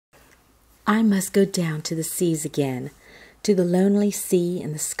I must go down to the seas again, to the lonely sea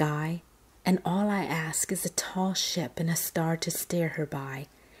and the sky, and all I ask is a tall ship and a star to steer her by,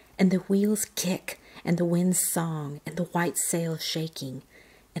 and the wheels kick, and the wind's song, and the white sails shaking,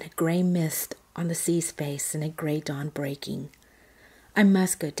 and a grey mist on the sea's face, and a grey dawn breaking. I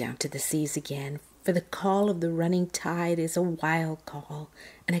must go down to the seas again, for the call of the running tide is a wild call,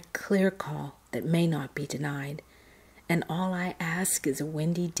 and a clear call that may not be denied. And all I ask is a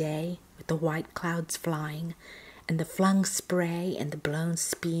windy day, with the white clouds flying, and the flung spray, and the blown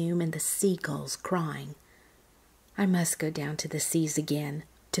spume, and the seagulls crying. I must go down to the seas again,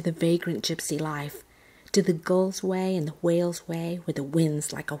 to the vagrant gypsy life, to the gull's way and the whale's way, where the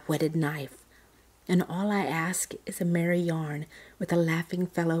wind's like a whetted knife. And all I ask is a merry yarn with a laughing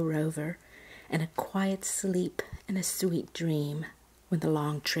fellow rover, and a quiet sleep and a sweet dream when the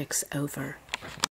long trick's over.